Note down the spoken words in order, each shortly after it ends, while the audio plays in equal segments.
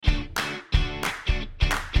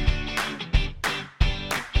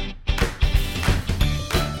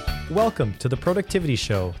Welcome to the Productivity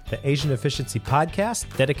Show, the Asian Efficiency podcast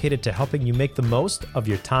dedicated to helping you make the most of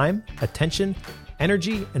your time, attention,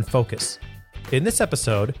 energy, and focus. In this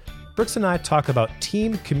episode, Brooks and I talk about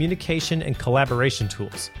team communication and collaboration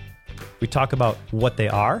tools. We talk about what they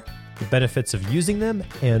are, the benefits of using them,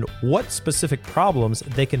 and what specific problems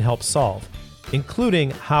they can help solve,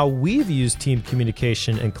 including how we've used team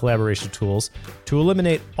communication and collaboration tools to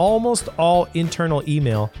eliminate almost all internal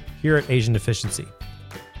email here at Asian Efficiency.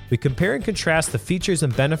 We compare and contrast the features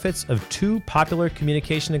and benefits of two popular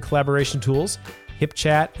communication and collaboration tools,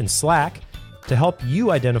 HipChat and Slack, to help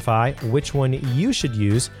you identify which one you should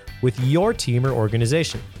use with your team or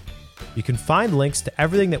organization. You can find links to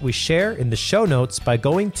everything that we share in the show notes by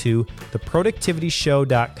going to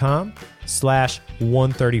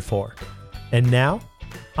theproductivityshow.com/134. And now,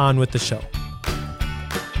 on with the show.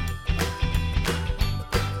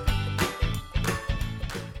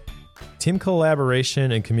 Team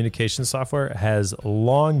collaboration and communication software has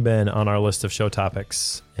long been on our list of show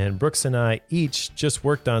topics, and Brooks and I each just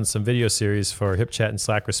worked on some video series for HipChat and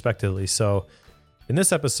Slack respectively. So in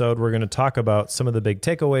this episode, we're going to talk about some of the big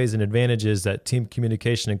takeaways and advantages that team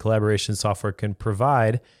communication and collaboration software can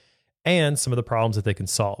provide and some of the problems that they can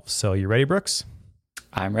solve. So you ready, Brooks?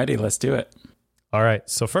 I'm ready. Let's do it. All right.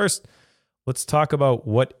 So first, let's talk about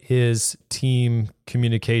what is team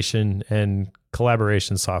communication and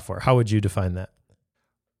collaboration software. How would you define that?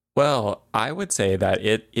 Well, I would say that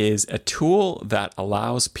it is a tool that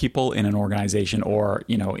allows people in an organization or,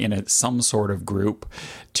 in some sort of group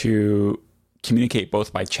to communicate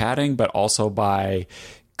both by chatting, but also by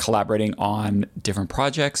collaborating on different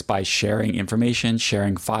projects, by sharing information,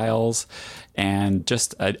 sharing files, and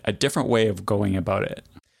just a different way of going about it.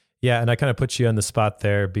 Yeah, and I kind of put you on the spot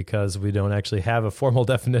there because we don't actually have a formal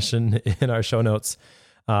definition in our show notes.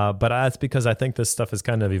 But that's because I think this stuff is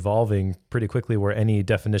kind of evolving pretty quickly, where any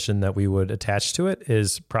definition that we would attach to it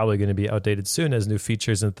is probably going to be outdated soon as new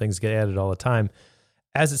features and things get added all the time.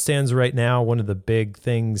 As it stands right now, one of the big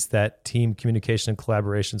things that team communication and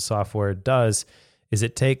collaboration software does is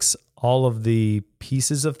it takes all of the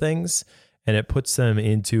pieces of things and it puts them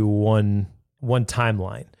into one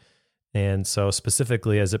timeline. And so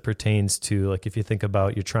specifically as it pertains to, like, if you think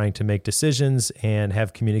about you're trying to make decisions and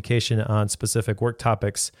have communication on specific work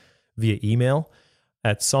topics via email,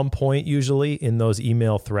 at some point usually in those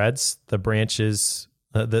email threads, the branches,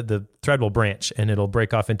 the thread will branch and it'll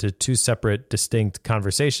break off into two separate distinct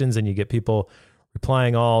conversations, and you get people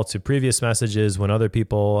replying all to previous messages when other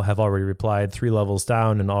people have already replied 3 levels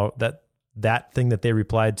down, and all that thing that they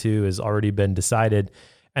replied to has already been decided,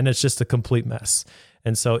 and it's just a complete mess.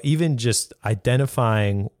 And so even just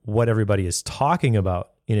identifying what everybody is talking about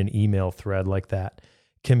in an email thread like that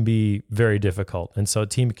can be very difficult. And so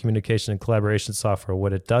team communication and collaboration software,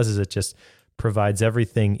 what it does is it just provides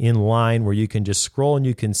everything in line where you can just scroll and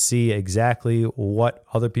you can see exactly what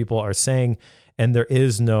other people are saying. And there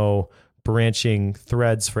is no branching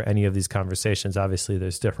threads for any of these conversations. Obviously,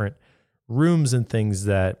 there's different rooms and things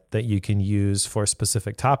that you can use for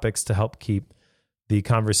specific topics to help keep the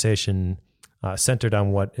conversation centered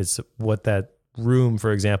on what that room,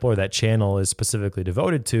 for example, or that channel is specifically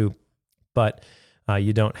devoted to, but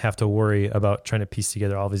you don't have to worry about trying to piece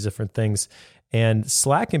together all these different things. And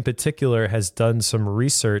Slack in particular has done some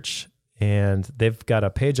research, and they've got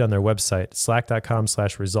a page on their website,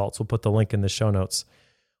 slack.com/results. We'll put the link in the show notes,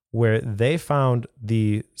 where they found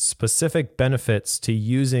the specific benefits to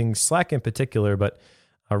using Slack in particular, but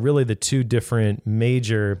really the two different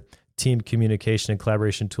major team communication and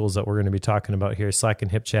collaboration tools that we're going to be talking about here, Slack and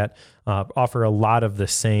HipChat, offer a lot of the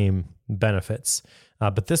same benefits.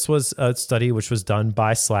 But this was a study which was done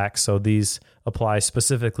by Slack, so these apply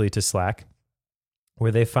specifically to Slack,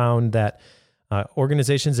 where they found that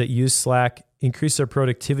organizations that use Slack increase their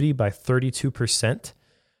productivity by 32%.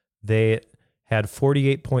 They had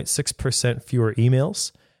 48.6% fewer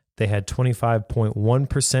emails. They had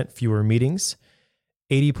 25.1% fewer meetings.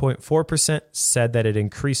 80.4% said that it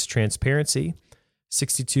increased transparency.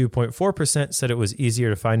 62.4% said it was easier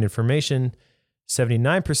to find information.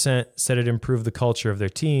 79% said it improved the culture of their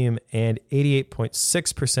team. And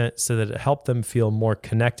 88.6% said that it helped them feel more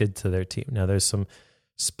connected to their team. Now, there's some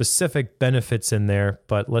specific benefits in there,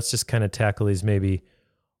 but let's just kind of tackle these maybe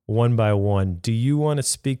one by one. Do you want to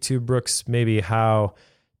speak to, Brooks, maybe how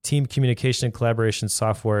team communication and collaboration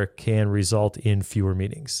software can result in fewer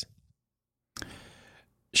meetings?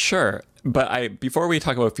 Sure. But before we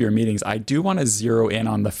talk about fewer meetings, I do want to zero in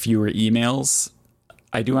on the fewer emails.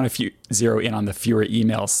 I do want to zero in on the fewer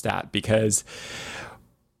email stat, because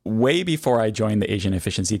way before I joined the Asian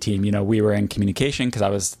efficiency team, we were in communication because I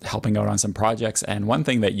was helping out on some projects. And one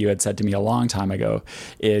thing that you had said to me a long time ago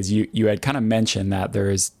is you had kind of mentioned that there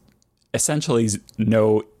is essentially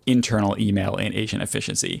no internal email in Asian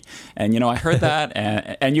efficiency. And, I heard that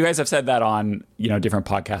and you guys have said that on, different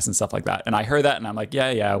podcasts and stuff like that. And I heard that and I'm like,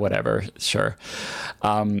 yeah, whatever. Sure.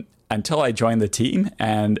 Until I joined the team,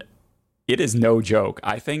 and it is no joke.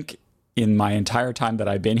 I think in my entire time that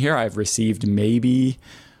I've been here, I've received maybe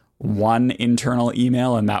one internal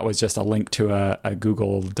email, and that was just a link to a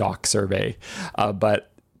Google Doc survey.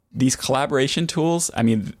 But these collaboration tools,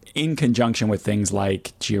 in conjunction with things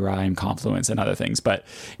like Jira and Confluence and other things, but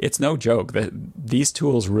it's no joke that these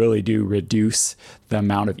tools really do reduce the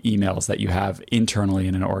amount of emails that you have internally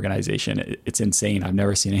in an organization. It's insane. I've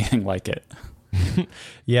never seen anything like it.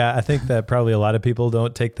 Yeah, I think that probably a lot of people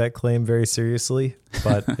don't take that claim very seriously,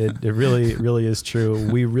 but it really, really is true.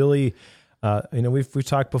 We really, we've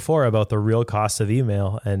talked before about the real cost of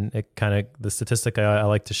email, and it kind of, the statistic I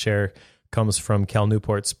like to share comes from Cal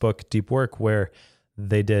Newport's book, Deep Work, where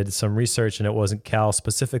they did some research, and it wasn't Cal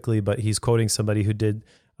specifically, but he's quoting somebody who did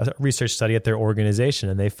a research study at their organization,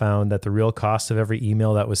 and they found that the real cost of every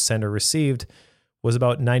email that was sent or received was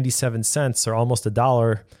about 97 cents or almost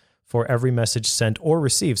 $1 for every message sent or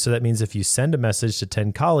received. So that means if you send a message to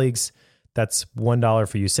 10 colleagues, that's $1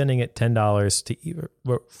 for you sending it,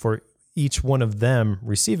 $10 for each one of them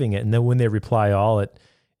receiving it. And then when they reply all, it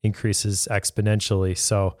increases exponentially.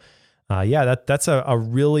 So that's a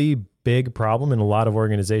really big problem in a lot of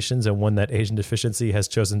organizations, and one that Asian Efficiency has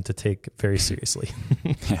chosen to take very seriously.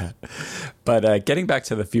 Yeah. But getting back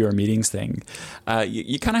to the fewer meetings thing,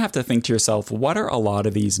 you kind of have to think to yourself, what are a lot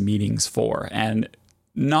of these meetings for? And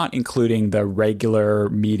not including the regular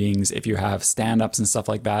meetings, if you have stand-ups and stuff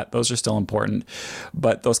like that, those are still important.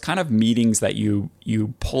 But those kind of meetings that you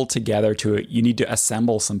pull together you need to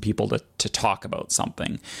assemble some people to talk about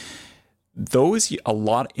something. Those in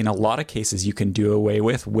a lot of cases you can do away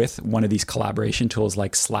with one of these collaboration tools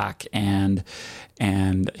like Slack and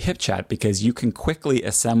HipChat, because you can quickly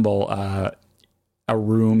assemble a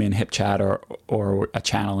room in HipChat or a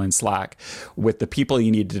channel in Slack with the people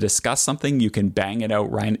you need to discuss something. You can bang it out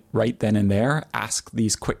right then and there, ask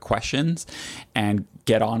these quick questions, and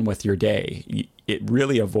get on with your day. It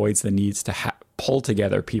really avoids the needs to pull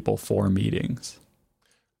together people for meetings.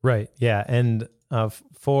 Right. Yeah. And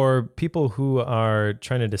for people who are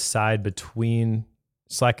trying to decide between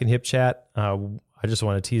Slack and HipChat, I just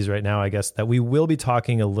want to tease right now, I guess, that we will be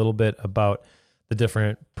talking a little bit about the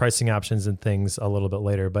different pricing options and things a little bit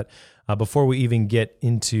later. But before we even get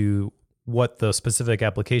into what the specific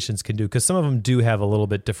applications can do, because some of them do have a little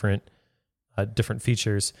bit different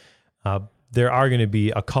features, there are going to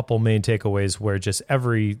be a couple main takeaways where just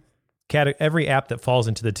every app that falls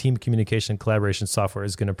into the team communication collaboration software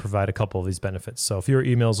is going to provide a couple of these benefits. So fewer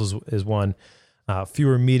emails is one,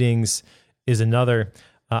 fewer meetings is another.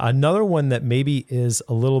 Another one that maybe is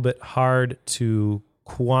a little bit hard to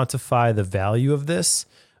quantify the value of this,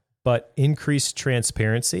 but increased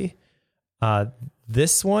transparency.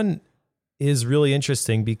 This one is really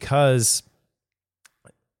interesting because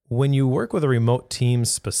when you work with a remote team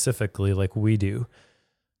specifically, like we do,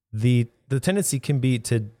 the tendency can be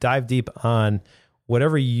to dive deep on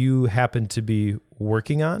whatever you happen to be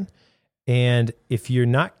working on. And if you're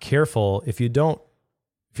not careful, if you're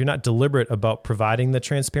not deliberate about providing the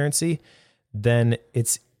transparency, then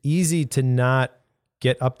it's easy to not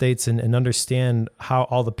get updates and understand how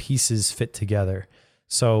all the pieces fit together.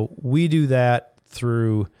 So we do that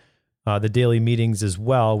through the daily meetings as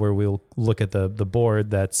well, where we'll look at the board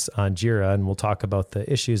that's on Jira and we'll talk about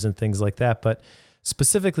the issues and things like that. But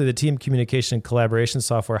specifically the team communication and collaboration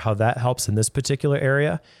software, how that helps in this particular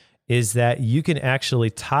area is that you can actually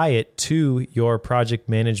tie it to your project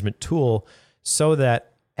management tool so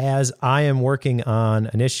that as I am working on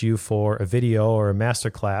an issue for a video or a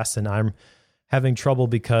masterclass and I'm having trouble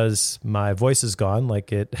because my voice is gone,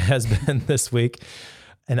 like it has been this week,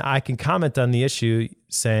 and I can comment on the issue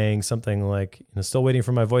saying something like, still waiting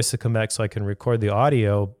for my voice to come back so I can record the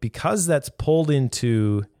audio, because that's pulled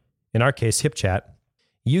into, in our case, HipChat,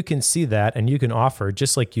 you can see that and you can offer,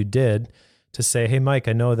 just like you did, to say, hey, Mike,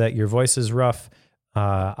 I know that your voice is rough.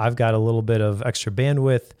 I've got a little bit of extra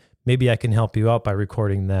bandwidth. Maybe I can help you out by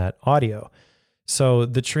recording that audio. So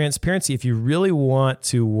the transparency, if you really want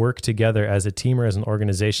to work together as a team or as an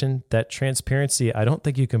organization, that transparency, I don't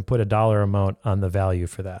think you can put a dollar amount on the value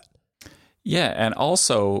for that. Yeah. And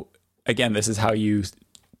also, again, this is how you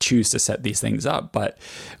choose to set these things up, but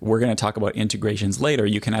we're going to talk about integrations later.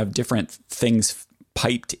 You can have different things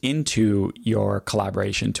piped into your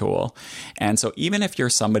collaboration tool. And so even if you're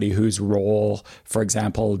somebody whose role, for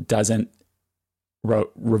example, doesn't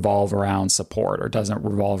revolve around support or doesn't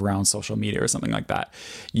revolve around social media or something like that,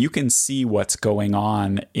 you can see what's going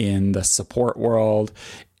on in the support world.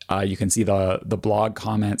 You can see the blog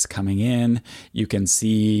comments coming in. You can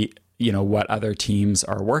see, what other teams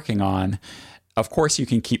are working on. Of course, you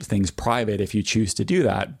can keep things private if you choose to do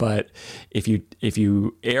that. But if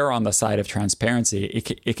you err on the side of transparency,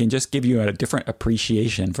 it can just give you a different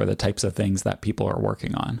appreciation for the types of things that people are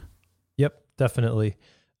working on. Yep, definitely.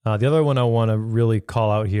 The other one I want to really call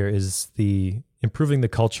out here is the improving the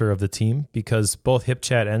culture of the team, because both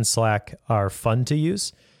HipChat and Slack are fun to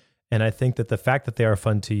use. And I think that the fact that they are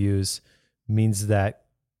fun to use means that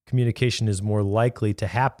communication is more likely to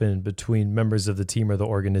happen between members of the team or the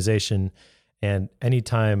organization. And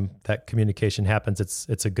anytime that communication happens,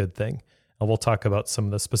 it's a good thing. And we'll talk about some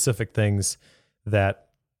of the specific things that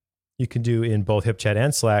you can do in both HipChat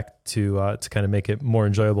and Slack to kind of make it more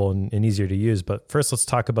enjoyable and easier to use. But first, let's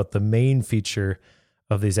talk about the main feature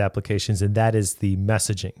of these applications, and that is the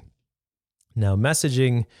messaging. Now,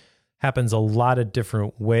 messaging happens a lot of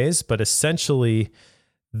different ways, but essentially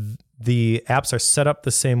the apps are set up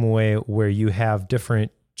the same way where you have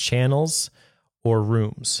different channels or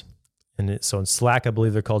rooms. And so in Slack, I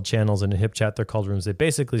believe they're called channels, and in HipChat, they're called rooms. They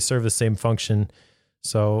basically serve the same function.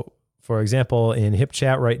 So for example, in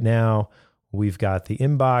HipChat right now, we've got the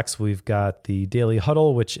inbox, we've got the daily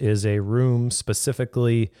huddle, which is a room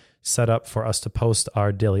specifically set up for us to post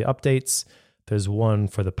our daily updates. There's one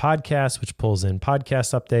for the podcast, which pulls in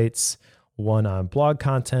podcast updates, one on blog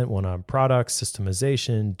content, one on products,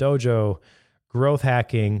 systemization, dojo, growth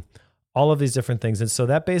hacking, all of these different things. And so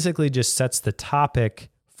that basically just sets the topic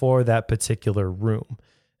for that particular room.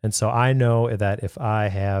 And so I know that if I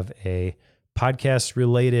have a podcast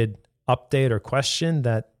related update or question,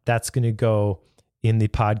 that's going to go in the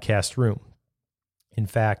podcast room. In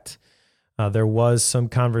fact, there was some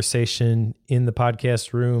conversation in the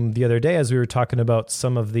podcast room the other day as we were talking about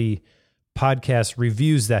some of the podcast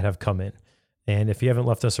reviews that have come in. And if you haven't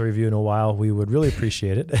left us a review in a while, we would really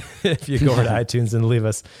appreciate it if you go over to iTunes and leave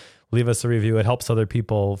us a review. It helps other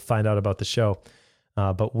people find out about the show.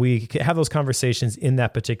 But we have those conversations in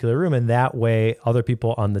that particular room, and that way other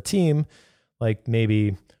people on the team, like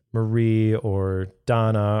maybe Marie or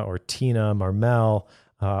Donna or Tina, Marmel,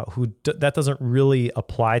 that doesn't really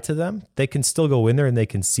apply to them. They can still go in there and they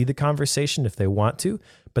can see the conversation if they want to,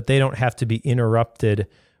 but they don't have to be interrupted.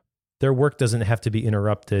 Their work doesn't have to be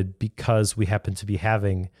interrupted because we happen to be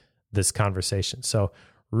having this conversation. So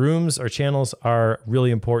rooms or channels are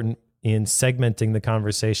really important in segmenting the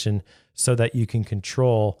conversation so that you can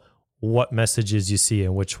control what messages you see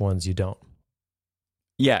and which ones you don't.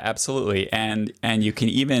 Yeah, absolutely. And you can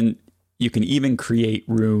even create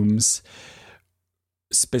rooms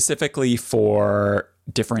specifically for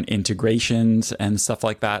different integrations and stuff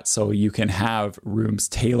like that. So you can have rooms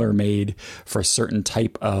tailor-made for certain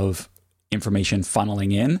type of information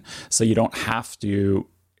funneling in. So you don't have to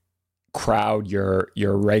crowd your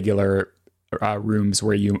regular rooms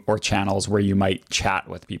or channels where you might chat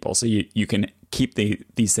with people. So you can keep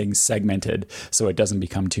these things segmented so it doesn't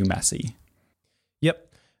become too messy. Yep.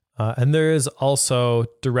 And there is also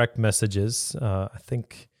direct messages. I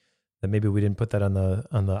think that maybe we didn't put that on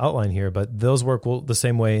the outline here, but those work the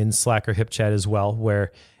same way in Slack or HipChat as well,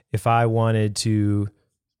 where if I wanted to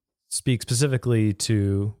speak specifically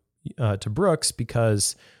to Brooks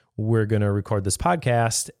because we're going to record this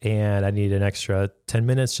podcast and I need an extra 10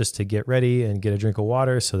 minutes just to get ready and get a drink of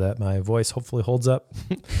water so that my voice hopefully holds up.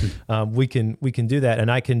 We can do that.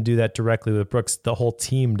 And I can do that directly with Brooks. The whole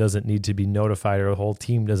team doesn't need to be notified, or the whole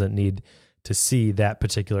team doesn't need to see that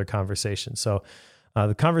particular conversation. So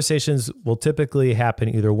the conversations will typically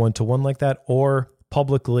happen either one-to-one like that or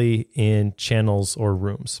publicly in channels or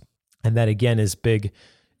rooms. And that again is big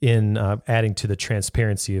in adding to the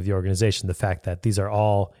transparency of the organization, the fact that these are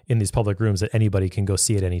all in these public rooms that anybody can go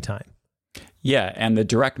see at any time. Yeah, and the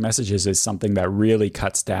direct messages is something that really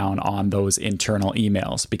cuts down on those internal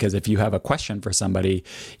emails, because if you have a question for somebody,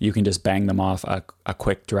 you can just bang them off a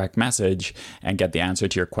quick direct message and get the answer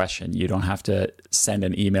to your question. You don't have to send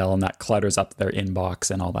an email and that clutters up their inbox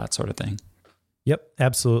and all that sort of thing. Yep,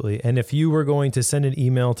 absolutely. And if you were going to send an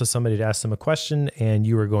email to somebody to ask them a question and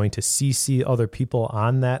you were going to CC other people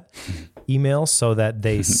on that email so that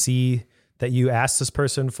they see that you asked this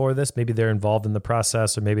person for this, maybe they're involved in the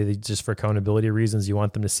process, or maybe they just for accountability reasons, you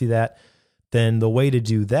want them to see that, then the way to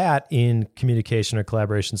do that in communication or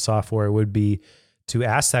collaboration software would be to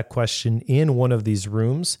ask that question in one of these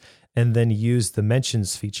rooms and then use the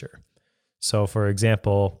mentions feature. So for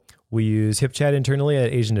example, We use HipChat internally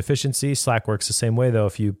at Asian Efficiency. Slack works the same way, though.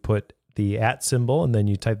 If you put the @ symbol and then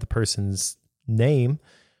you type the person's name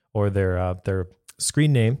or their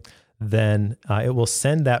screen name, then it will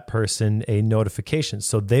send that person a notification.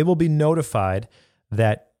 So they will be notified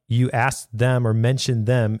that you asked them or mentioned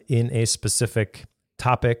them in a specific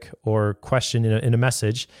topic or question in a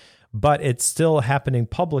message, but it's still happening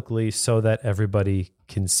publicly so that everybody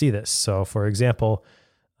can see this. So for example,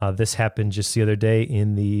 this happened just the other day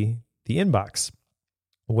in the inbox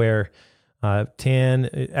where Tan,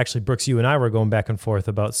 actually Brooks, you and I were going back and forth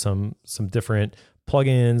about some different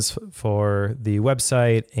plugins for the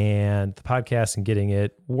website and the podcast and getting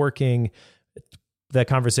it working. That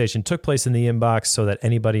conversation took place in the inbox so that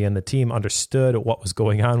anybody on the team understood what was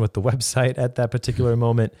going on with the website at that particular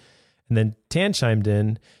moment. And then Tan chimed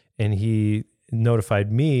in and he notified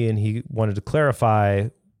me and he wanted to clarify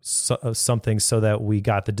something so that we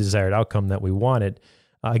got the desired outcome that we wanted.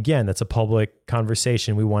 Again, that's a public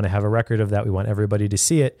conversation. We want to have a record of that. We want everybody to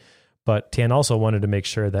see it. But Tan also wanted to make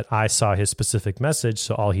sure that I saw his specific message.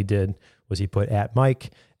 So all he did was he put @Mike,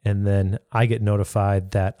 and then I get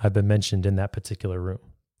notified that I've been mentioned in that particular room.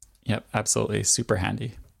 Yep, absolutely. Super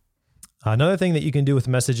handy. Another thing that you can do with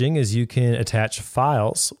messaging is you can attach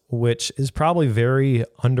files, which is probably very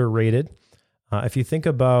underrated. If you think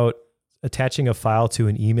about attaching a file to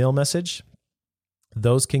an email message,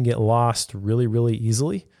 those can get lost really, really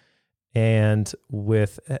easily. And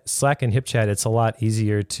with Slack and HipChat, it's a lot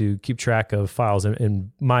easier to keep track of files,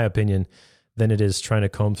 in my opinion, than it is trying to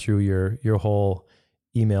comb through your whole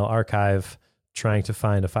email archive, trying to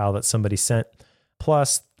find a file that somebody sent.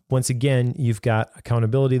 Plus, once again, you've got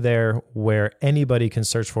accountability there where anybody can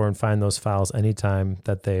search for and find those files anytime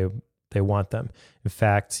that they want them. In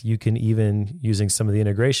fact, you can even, using some of the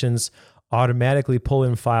integrations, automatically pull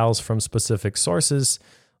in files from specific sources,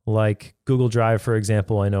 like Google Drive, for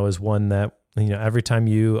example. I know is one that, every time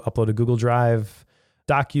you upload a Google Drive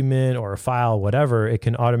document or a file, whatever, it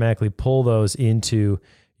can automatically pull those into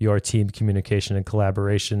your team communication and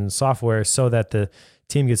collaboration software so that the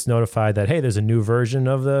team gets notified that, hey, there's a new version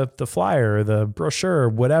of the flyer, the brochure,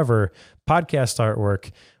 whatever, podcast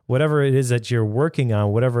artwork, whatever it is that you're working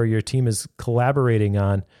on, whatever your team is collaborating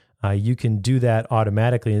on, you can do that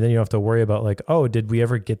automatically. And then you don't have to worry about like, oh, did we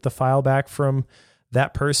ever get the file back from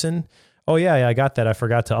that person? Oh, yeah, I got that. I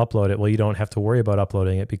forgot to upload it. Well, you don't have to worry about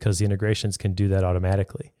uploading it because the integrations can do that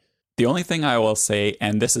automatically. The only thing I will say,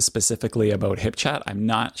 and this is specifically about HipChat, I'm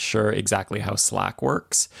not sure exactly how Slack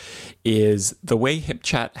works, is the way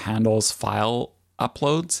HipChat handles file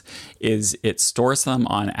uploads is it stores them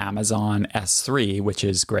on Amazon S3, which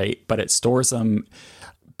is great, but it stores them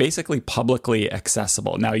basically publicly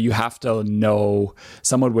accessible. Now you have to know,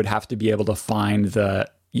 someone would have to be able to find the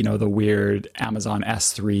weird Amazon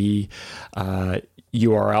S3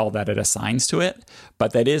 URL that it assigns to it.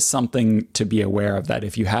 But that is something to be aware of, that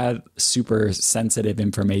if you had super sensitive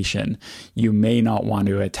information, you may not want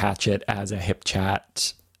to attach it as a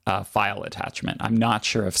HipChat file attachment. I'm not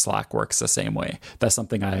sure if Slack works the same way. That's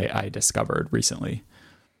something I discovered recently.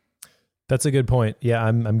 That's a good point. Yeah,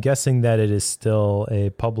 I'm guessing that it is still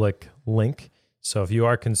a public link. So if you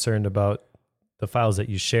are concerned about the files that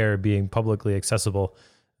you share being publicly accessible,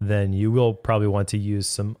 then you will probably want to use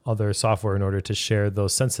some other software in order to share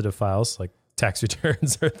those sensitive files like tax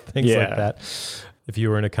returns or things like that. If you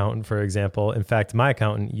were an accountant, for example. In fact, my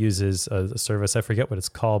accountant uses a service, I forget what it's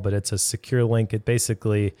called, but it's a secure link. It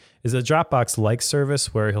basically is a Dropbox-like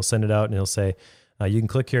service where he'll send it out and he'll say, you can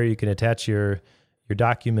click here, you can attach your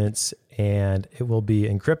documents, and it will be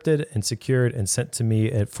encrypted and secured and sent to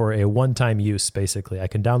me for a one-time use, basically. I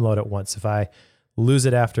can download it once. If I lose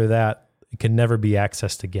it after that, it can never be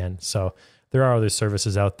accessed again. So there are other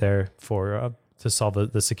services out there for to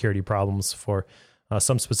solve the security problems for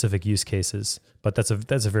some specific use cases. But that's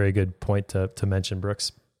a very good point to mention,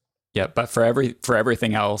 Brooks. Yeah, but for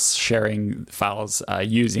everything else, sharing files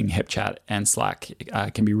using HipChat and Slack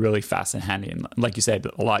can be really fast and handy, and like you said,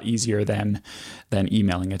 a lot easier than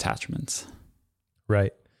emailing attachments.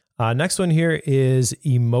 Right. Next one here is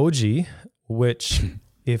emoji, which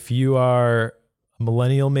if you are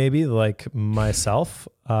millennial, maybe like myself,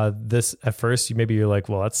 this at first you're like,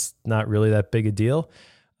 well, that's not really that big a deal.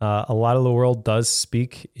 A lot of the world does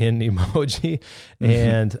speak in emoji,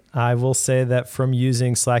 and I will say that from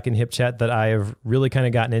using Slack and HipChat that I have really kind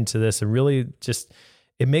of gotten into this, and really just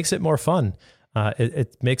it makes it more fun.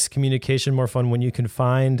 It makes communication more fun when you can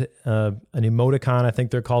find an emoticon, I think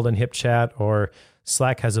they're called in HipChat, or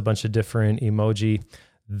Slack has a bunch of different emoji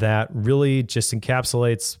that really just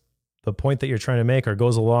encapsulates the point that you're trying to make or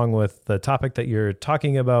goes along with the topic that you're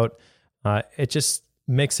talking about. It just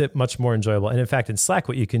makes it much more enjoyable. And in fact, in Slack,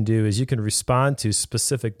 what you can do is you can respond to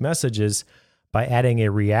specific messages by adding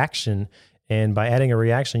a reaction. And by adding a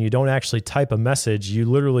reaction, you don't actually type a message. You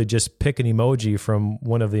literally just pick an emoji from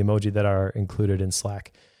one of the emoji that are included in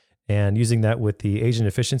Slack. And using that with the agent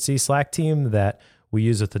efficiency Slack team that we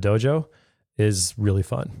use at the dojo is really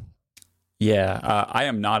fun. Yeah, I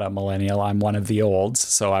am not a millennial. I'm one of the olds.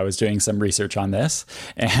 So I was doing some research on this.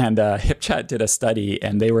 And HipChat did a study,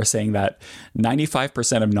 and they were saying that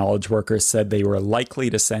 95% of knowledge workers said they were likely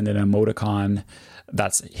to send an emoticon,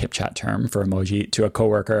 that's HipChat term for emoji, to a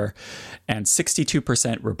coworker. And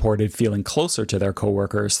 62% reported feeling closer to their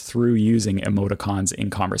coworkers through using emoticons in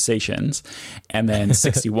conversations. And then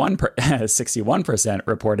 61%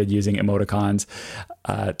 reported using emoticons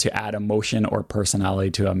to add emotion or personality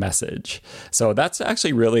to a message. So that's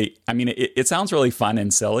actually really, I mean, it sounds really fun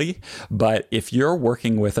and silly, but if you're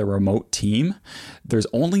working with a remote team, there's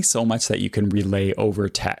only so much that you can relay over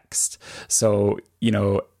text. So,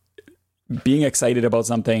 being excited about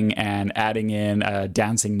something and adding in a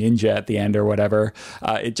dancing ninja at the end or whatever,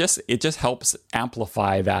 it just helps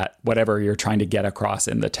amplify that whatever you're trying to get across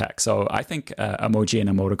in the text. So I think emoji and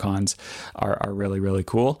emoticons are really, really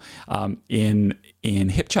cool. In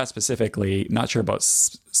HipChat specifically, not sure about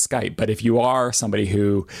Skype, but if you are somebody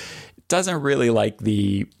who doesn't really like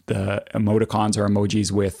the emoticons or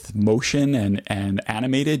emojis with motion and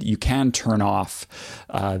animated, you can turn off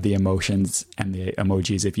the emotions and the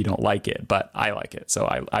emojis if you don't like it. But I like it, so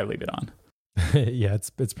I leave it on. Yeah,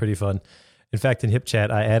 it's pretty fun. In fact, in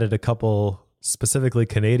HipChat, I added a couple specifically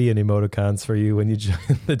Canadian emoticons for you when you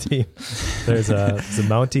join the team. There's a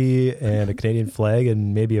Mountie and a Canadian flag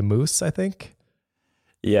and maybe a moose, I think.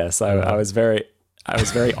 Yes, I was very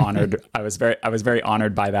honored. I was very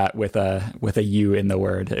honored by that with a U in the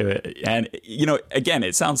word. And again,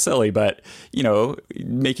 it sounds silly, but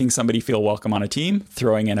making somebody feel welcome on a team,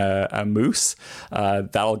 throwing in a moose,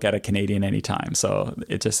 that'll get a Canadian anytime. So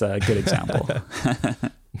it's just a good example.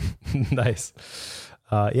 Nice.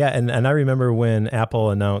 Yeah, and I remember when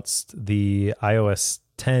Apple announced the iOS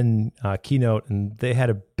 10 keynote, and they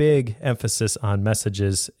had a big emphasis on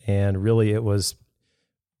messages, and really it was.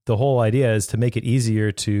 The whole idea is to make it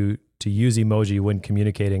easier to use emoji when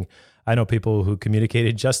communicating. I know people who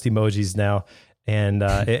communicated just emojis now, and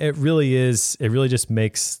it really just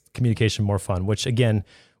makes communication more fun, which again,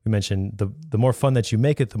 we mentioned the more fun that you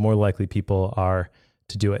make it, the more likely people are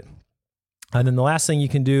to do it. And then the last thing you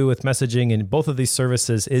can do with messaging in both of these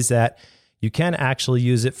services is that you can actually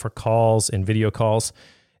use it for calls and video calls.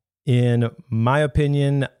 In my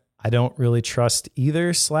opinion, I don't really trust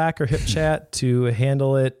either Slack or HipChat to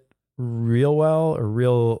handle it real well or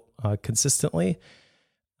real consistently.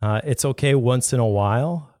 It's okay once in a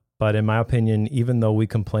while, but in my opinion, even though we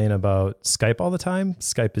complain about Skype all the time,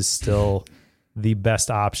 Skype is still the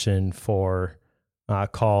best option for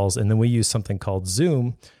calls. And then we use something called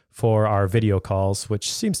Zoom for our video calls,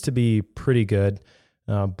 which seems to be pretty good.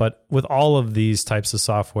 But with all of these types of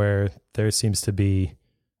software, there seems to be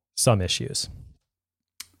some issues.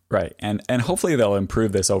 Right. And hopefully they'll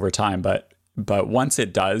improve this over time. But once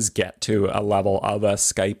it does get to a level of a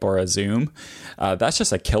Skype or a Zoom, that's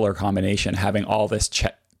just a killer combination, having all this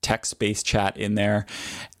text-based chat in there,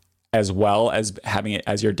 as well as having it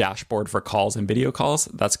as your dashboard for calls and video calls.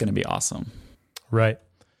 That's going to be awesome. Right.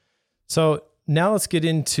 So now let's get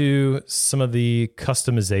into some of the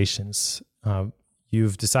customizations.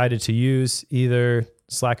 You've decided to use either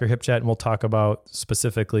Slack or HipChat, and we'll talk about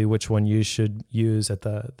specifically which one you should use at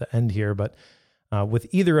the end here. But with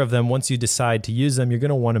either of them, once you decide to use them, you're going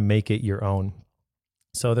to want to make it your own.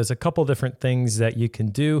 So there's a couple different things that you can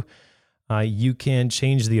do. You can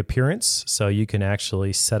change the appearance. So you can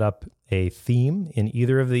actually set up a theme in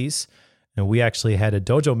either of these. And we actually had a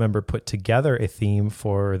dojo member put together a theme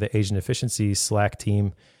for the Agent Efficiency Slack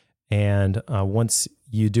team. And once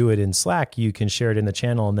you do it in Slack, you can share it in the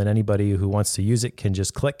channel, and then anybody who wants to use it can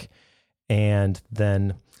just click, and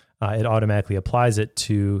then it automatically applies it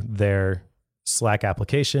to their Slack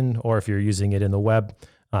application, or if you're using it in the web,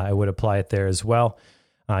 it would apply it there as well.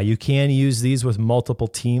 You can use these with multiple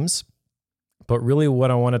teams, but really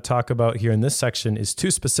what I want to talk about here in this section is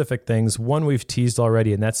two specific things. One we've teased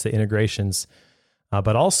already, and that's the integrations.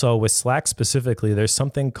 But also with Slack specifically, there's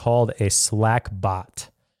something called a Slack bot.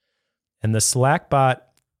 And the Slack bot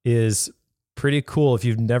is pretty cool if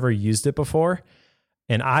you've never used it before.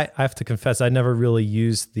 And I have to confess, I never really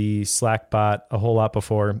used the Slack bot a whole lot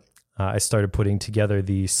before I started putting together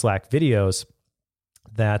the Slack videos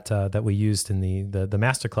that we used in the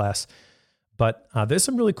masterclass. But there's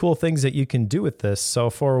some really cool things that you can do with this.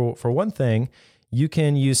 So for one thing, you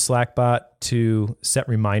can use Slackbot to set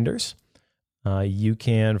reminders. You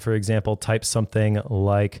can, for example, type something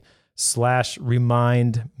like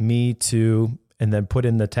 /remind me to, and then put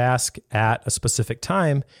in the task at a specific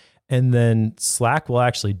time. And then Slack will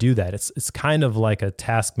actually do that. It's kind of like a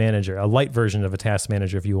task manager, a light version of a task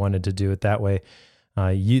manager if you wanted to do it that way.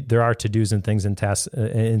 There are to-dos and things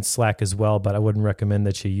in Slack as well, but I wouldn't recommend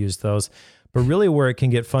that you use those. But really where it can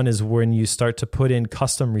get fun is when you start to put in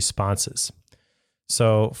custom responses.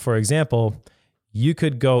 So for example, you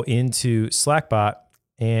could go into Slackbot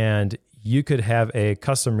and you could have a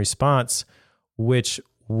custom response, which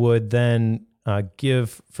would then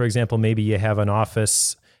give, for example, maybe you have an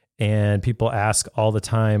office and people ask all the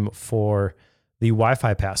time for the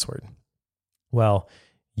Wi-Fi password. Well,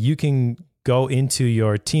 you can go into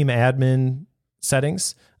your team admin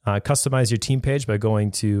settings, customize your team page by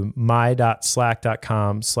going to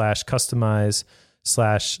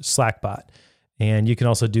my.slack.com/customize/Slackbot. And you can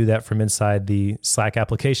also do that from inside the Slack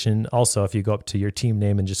application. Also, if you go up to your team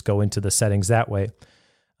name and just go into the settings that way.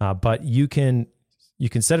 But you can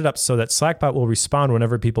set it up so that Slackbot will respond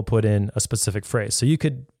whenever people put in a specific phrase. So you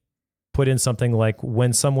could put in something like,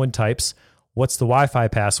 when someone types, "What's the Wi-Fi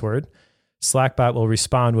password?" Slackbot will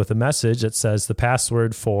respond with a message that says the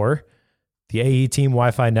password for the AE team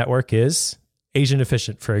Wi-Fi network is Asian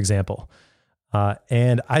efficient, for example.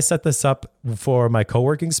 And I set this up for my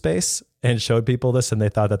co-working space and showed people this, and they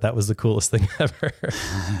thought that was the coolest thing ever.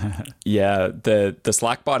 Yeah, the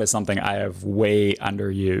Slackbot is something I have way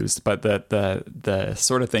underused, but the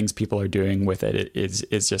sort of things people are doing with it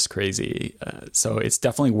is just crazy. So it's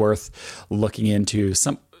definitely worth looking into,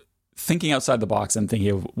 thinking outside the box and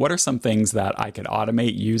thinking of what are some things that I could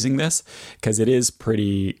automate using this, because it is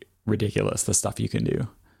pretty ridiculous, the stuff you can do.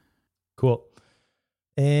 Cool.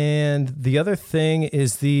 And the other thing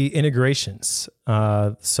is the integrations.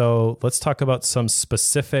 So let's talk about some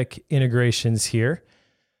specific integrations here.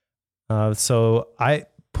 So I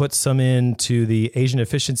put some into the Asian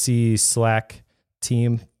efficiency Slack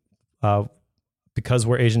team because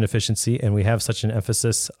we're Asian efficiency and we have such an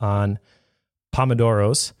emphasis on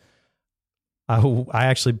Pomodoros. I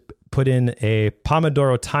actually put in a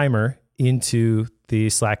Pomodoro timer into the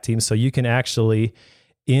Slack team. So you can actually,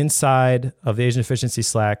 inside of the Asian efficiency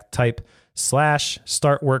Slack, type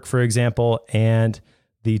 /start work, for example, and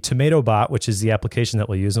the Tomato bot, which is the application that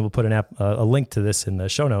we'll use, and we'll put a link to this in the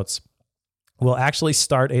show notes, will actually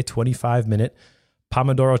start a 25-minute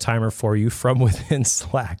Pomodoro timer for you from within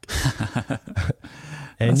Slack.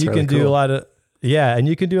 And you can do a lot of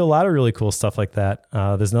really cool stuff like that.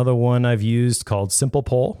 There's another one I've used called Simple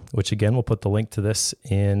Poll, which again, we'll put the link to this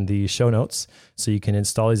in the show notes. So you can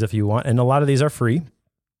install these if you want. And a lot of these are free.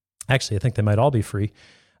 Actually, I think they might all be free.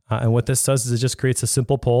 And what this does is it just creates a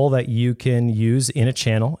simple poll that you can use in a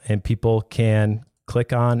channel and people can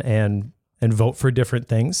click on and vote for different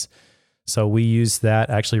things. So we used that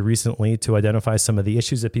actually recently to identify some of the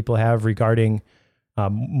issues that people have regarding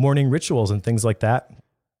morning rituals and things like that,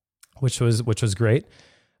 which was great.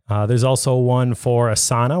 There's also one for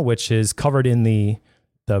Asana, which is covered in the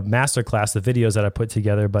masterclass, the videos that I put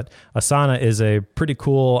together. But Asana is a pretty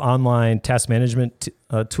cool online task management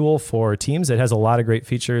tool for teams. It has a lot of great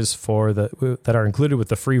features that are included with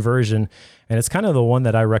the free version. And it's kind of the one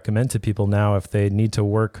that I recommend to people now if they need to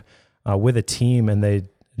work with a team and they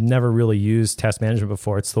never really used task management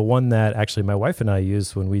before. It's the one that actually my wife and I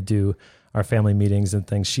use when we do our family meetings and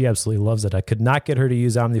things. She absolutely loves it. I could not get her to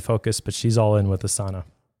use OmniFocus, but she's all in with Asana.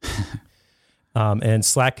 And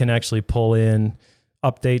Slack can actually pull in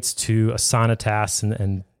updates to Asana tasks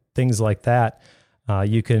and things like that.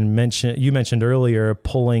 You mentioned earlier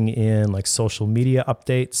pulling in like social media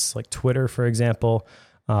updates, like Twitter, for example.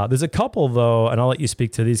 There's a couple though, and I'll let you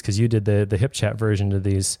speak to these because you did the HipChat version of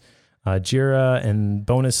these. Jira and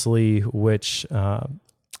Bonusly, which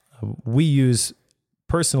we use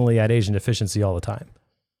personally at Asian Efficiency all the time.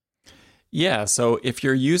 Yeah, so if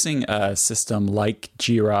you're using a system like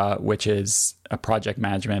Jira, which is a project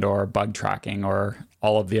management or bug tracking or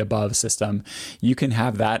all of the above system, you can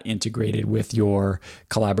have that integrated with your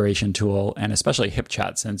collaboration tool, and especially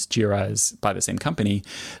HipChat, since Jira is by the same company.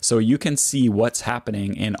 So you can see what's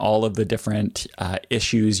happening in all of the different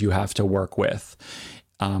issues you have to work with.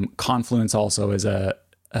 Confluence also is a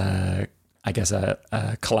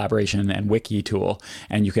collaboration and wiki tool,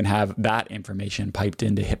 and you can have that information piped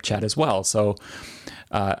into HipChat as well. So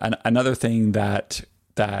another thing that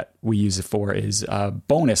we use it for is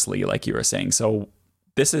Bonusly, like you were saying. So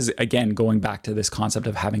this is, again, going back to this concept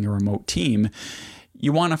of having a remote team.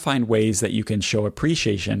 You want to find ways that you can show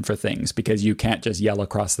appreciation for things, because you can't just yell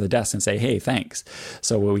across the desk and say, hey, thanks.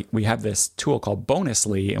 So we have this tool called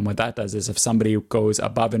Bonusly. And what that does is if somebody goes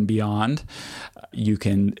above and beyond, you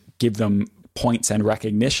can give them points and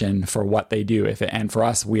recognition for what they do. And for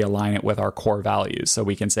us, we align it with our core values. So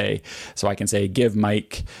I can say, give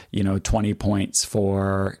Mike, 20 points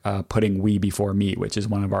for putting we before me, which is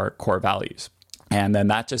one of our core values. And then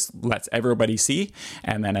that just lets everybody see.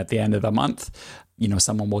 And then at the end of the month,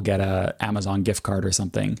 someone will get a Amazon gift card or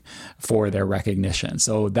something for their recognition.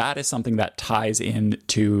 So that is something that ties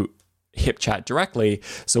into HipChat directly,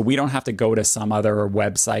 so we don't have to go to some other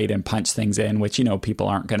website and punch things in, which people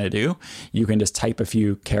aren't going to do. You can just type a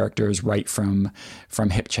few characters right from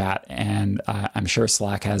HipChat, and I'm sure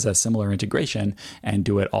Slack has a similar integration, and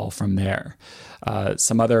do it all from there.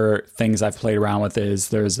 Some other things I've played around with is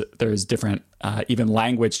there's different even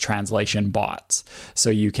language translation bots, so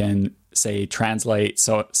you can say translate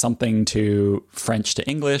something to French to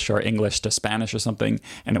English or English to Spanish or something,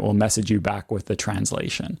 and it will message you back with the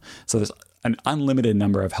translation. So there's an unlimited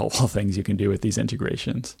number of helpful things you can do with these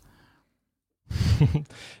integrations.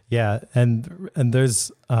 Yeah, and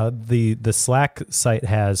there's the Slack site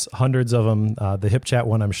has hundreds of them. The HipChat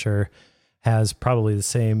one, I'm sure, has probably the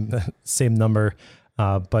same number,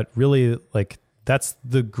 but really, like, that's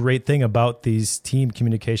the great thing about these team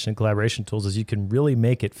communication and collaboration tools is you can really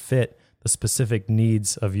make it fit the specific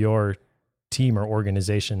needs of your team or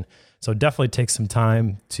organization. So definitely take some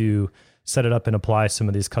time to set it up and apply some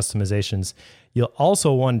of these customizations. You'll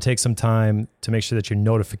also want to take some time to make sure that your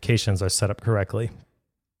notifications are set up correctly.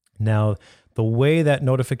 Now, the way that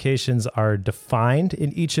notifications are defined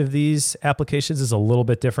in each of these applications is a little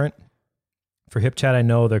bit different. For HipChat, I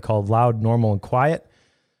know they're called loud, normal, and quiet.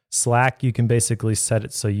 Slack, you can basically set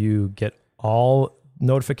it so you get all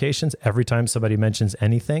notifications every time somebody mentions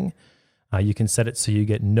anything. You can set it so you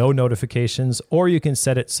get no notifications, or you can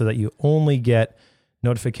set it so that you only get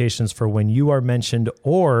notifications for when you are mentioned,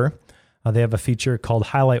 or they have a feature called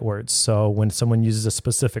highlight words. So when someone uses a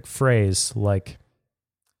specific phrase like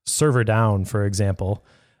server down, for example,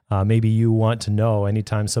 maybe you want to know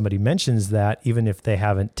anytime somebody mentions that, even if they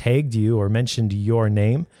haven't tagged you or mentioned your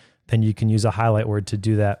name, then you can use a highlight word to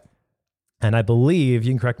do that. And I believe,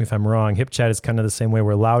 you can correct me if I'm wrong, HipChat is kind of the same way,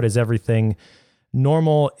 where loud is everything.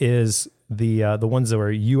 Normal is the ones where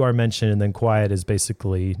you are mentioned, and then quiet is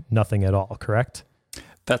basically nothing at all, correct?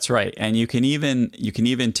 That's right. And you can even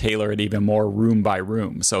tailor it even more room by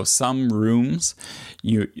room. So some rooms,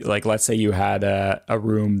 let's say you had a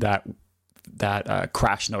room that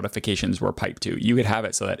crash notifications were piped to. You could have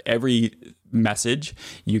it so that every message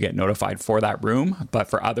you get notified for that room, but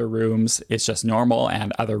for other rooms it's just normal,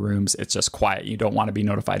 and other rooms it's just quiet. You don't want to be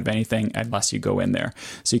notified of anything unless you go in there.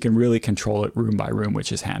 So you can really control it room by room,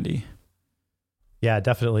 which is handy. Yeah,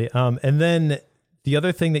 definitely. And then the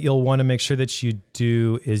other thing that you'll want to make sure that you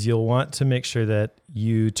do is you'll want to make sure that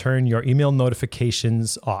you turn your email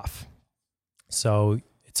notifications off. So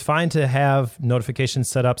it's fine to have notifications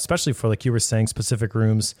set up, especially for, like you were saying, specific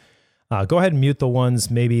rooms. Go ahead and mute the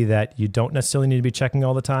ones maybe that you don't necessarily need to be checking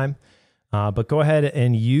all the time. But go ahead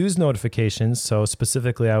and use notifications. So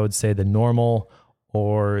specifically, I would say the normal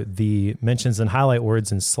or the mentions and highlight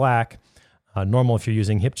words in Slack. Normal if you're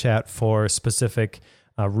using HipChat for specific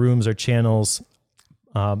rooms or channels.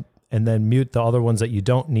 And then mute the other ones that you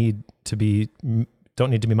don't need to be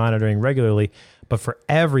monitoring regularly. But for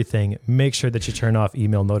everything, make sure that you turn off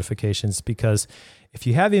email notifications, because if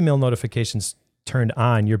you have email notifications turned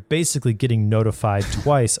on, you're basically getting notified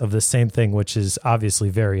twice of the same thing, which is obviously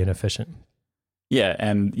very inefficient. Yeah,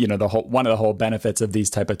 and one of the whole benefits of these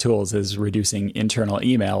type of tools is reducing internal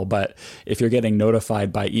email. But if you're getting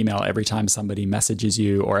notified by email every time somebody messages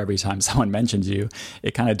you or every time someone mentions you,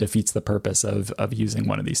 it kind of defeats the purpose of using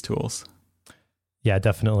one of these tools. Yeah,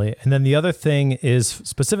 definitely. And then the other thing is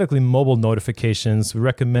specifically mobile notifications. We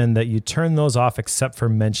recommend that you turn those off except for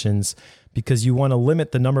mentions, because you want to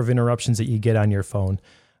limit the number of interruptions that you get on your phone.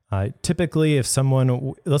 Typically, if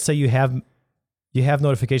someone, let's say you have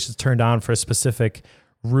notifications turned on for a specific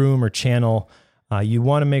room or channel, you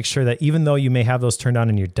want to make sure that even though you may have those turned on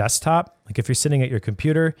in your desktop, like if you're sitting at your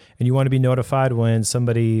computer and you want to be notified when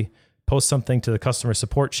somebody posts something to the customer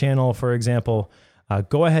support channel, for example,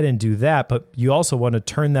 go ahead and do that. But you also want to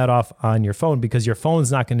turn that off on your phone, because your phone's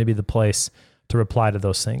not going to be the place to reply to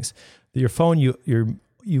those things. Your phone,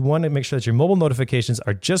 you want to make sure that your mobile notifications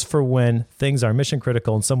are just for when things are mission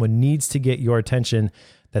critical and someone needs to get your attention,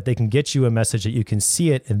 that they can get you a message, that you can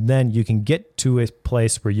see it, and then you can get to a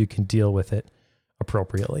place where you can deal with it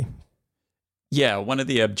appropriately. Yeah, one of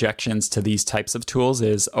the objections to these types of tools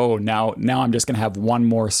is, now I'm just going to have one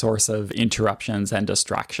more source of interruptions and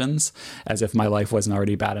distractions, as if my life wasn't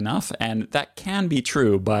already bad enough. And that can be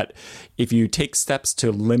true, but if you take steps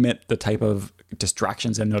to limit the type of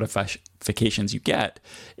distractions and notifications you get,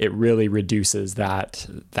 it really reduces that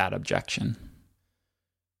objection.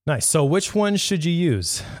 Nice. So which one should you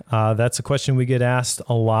use? That's a question we get asked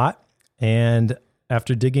a lot. And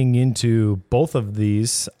after digging into both of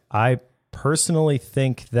these, I personally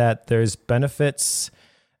think that there's benefits,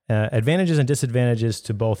 advantages and disadvantages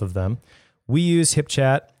to both of them. We use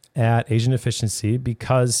HipChat at Agent Efficiency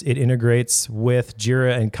because it integrates with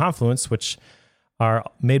Jira and Confluence, which are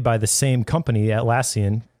made by the same company,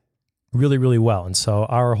 Atlassian, really, really well. And so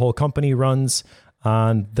our whole company runs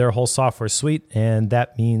on their whole software suite, and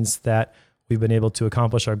that means that we've been able to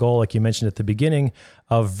accomplish our goal, like you mentioned at the beginning,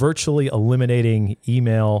 of virtually eliminating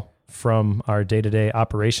email from our day-to-day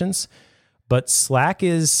operations. But Slack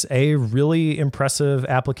is a really impressive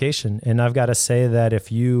application. And I've got to say that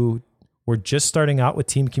if you were just starting out with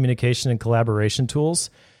team communication and collaboration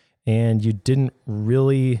tools, and you didn't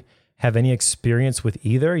really have any experience with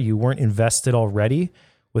either, you weren't invested already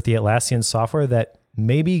with the Atlassian software, that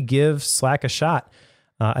maybe give Slack a shot.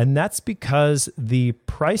 And that's because the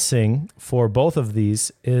pricing for both of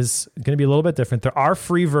these is going to be a little bit different. There are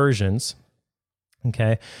free versions,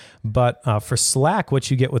 okay? But for Slack, what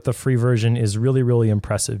you get with the free version is really, really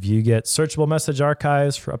impressive. You get searchable message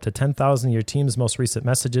archives for up to 10,000 of your team's most recent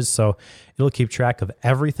messages. So it'll keep track of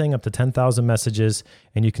everything up to 10,000 messages,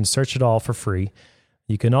 and you can search it all for free.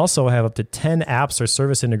 You can also have up to 10 apps or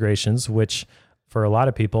service integrations, which for a lot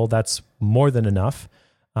of people, that's more than enough.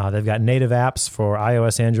 They've got native apps for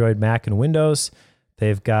iOS, Android, Mac, and Windows.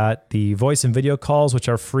 They've got the voice and video calls, which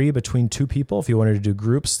are free between two people. If you wanted to do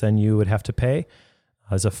groups, then you would have to pay.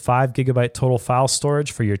 There's a 5 gigabyte total file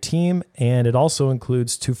storage for your team, and it also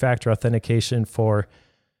includes 2-factor authentication for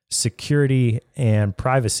security and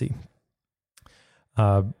privacy.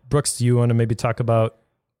 Brooks, do you want to maybe talk about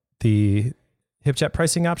the HipChat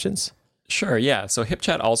pricing options? Sure, yeah. So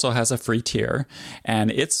HipChat also has a free tier,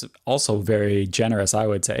 and it's also very generous, I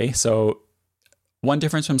would say. So one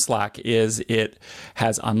difference from Slack is it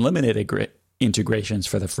has unlimited integrations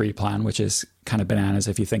for the free plan, which is kind of bananas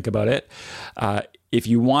if you think about it. If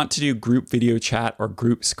you want to do group video chat or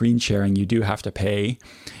group screen sharing, you do have to pay.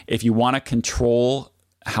 If you want to control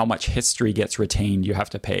how much history gets retained, you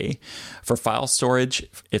have to pay. For file storage,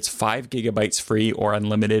 it's 5 gigabytes free or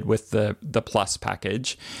unlimited with the Plus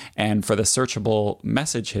package. And for the searchable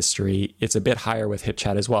message history, it's a bit higher with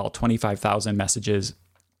HipChat as well, 25,000 messages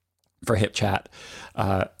for HipChat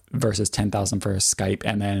versus 10,000 for Skype.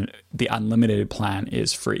 And then the unlimited plan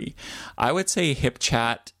is free. I would say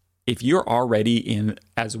HipChat, if you're already in,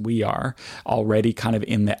 as we are, already kind of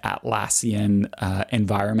in the Atlassian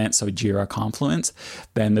environment, so Jira, Confluence,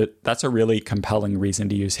 then that's a really compelling reason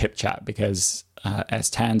to use HipChat because,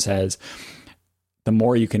 as Tan says, the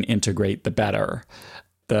more you can integrate, the better.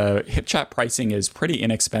 The HipChat pricing is pretty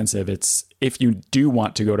inexpensive. It's, if you do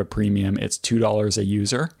want to go to premium, it's $2 a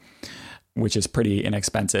user, which is pretty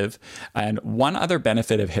inexpensive. And one other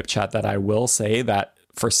benefit of HipChat that I will say that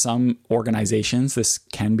for some organizations, this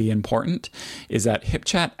can be important, is that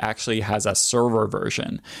HipChat actually has a server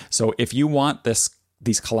version. So if you want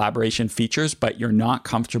these collaboration features, but you're not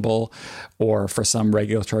comfortable, or for some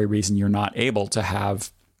regulatory reason, you're not able to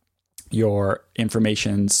have your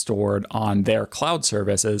information stored on their cloud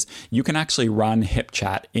services, you can actually run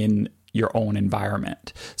HipChat in your own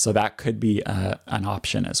environment. So that could be an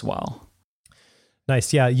option as well.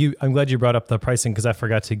 Nice. Yeah, I'm glad you brought up the pricing because I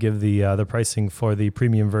forgot to give the pricing for the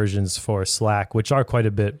premium versions for Slack, which are quite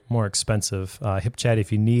a bit more expensive. HipChat,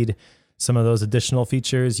 if you need some of those additional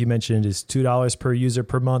features you mentioned, is $2 per user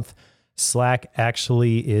per month. Slack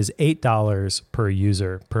actually is $8 per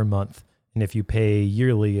user per month. And if you pay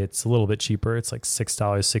yearly, it's a little bit cheaper. It's like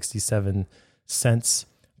 $6.67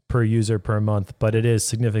 per user per month, but it is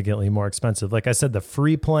significantly more expensive. Like I said, the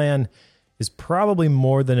free plan is probably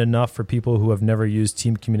more than enough for people who have never used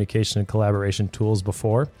team communication and collaboration tools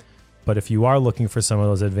before. But if you are looking for some of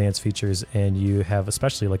those advanced features and you have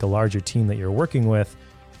especially like a larger team that you're working with,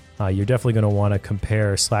 you're definitely going to want to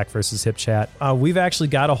compare Slack versus HipChat. We've actually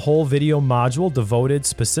got a whole video module devoted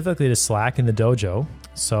specifically to Slack in the dojo.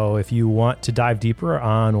 So if you want to dive deeper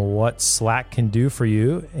on what Slack can do for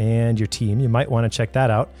you and your team, you might want to check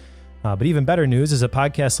that out. But even better news, as a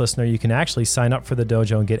podcast listener, you can actually sign up for the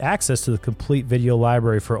dojo and get access to the complete video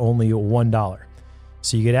library for only $1.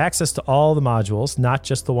 So you get access to all the modules, not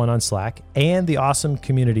just the one on Slack, and the awesome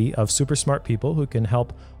community of super smart people who can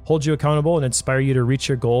help hold you accountable and inspire you to reach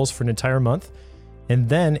your goals for an entire month. And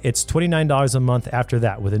then it's $29 a month after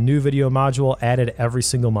that, with a new video module added every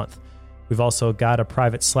single month. We've also got a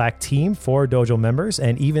private Slack team for dojo members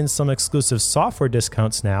and even some exclusive software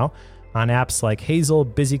discounts now on apps like Hazel,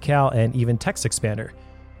 BusyCal, and even TextExpander.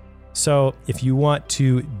 So if you want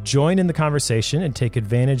to join in the conversation and take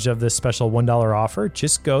advantage of this special $1 offer,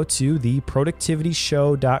 just go to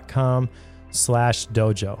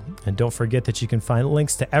theproductivityshow.com/dojo. And don't forget that you can find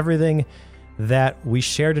links to everything that we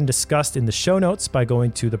shared and discussed in the show notes by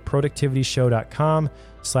going to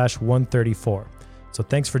theproductivityshow.com/134. So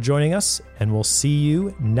thanks for joining us, and we'll see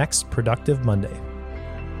you next Productive Monday.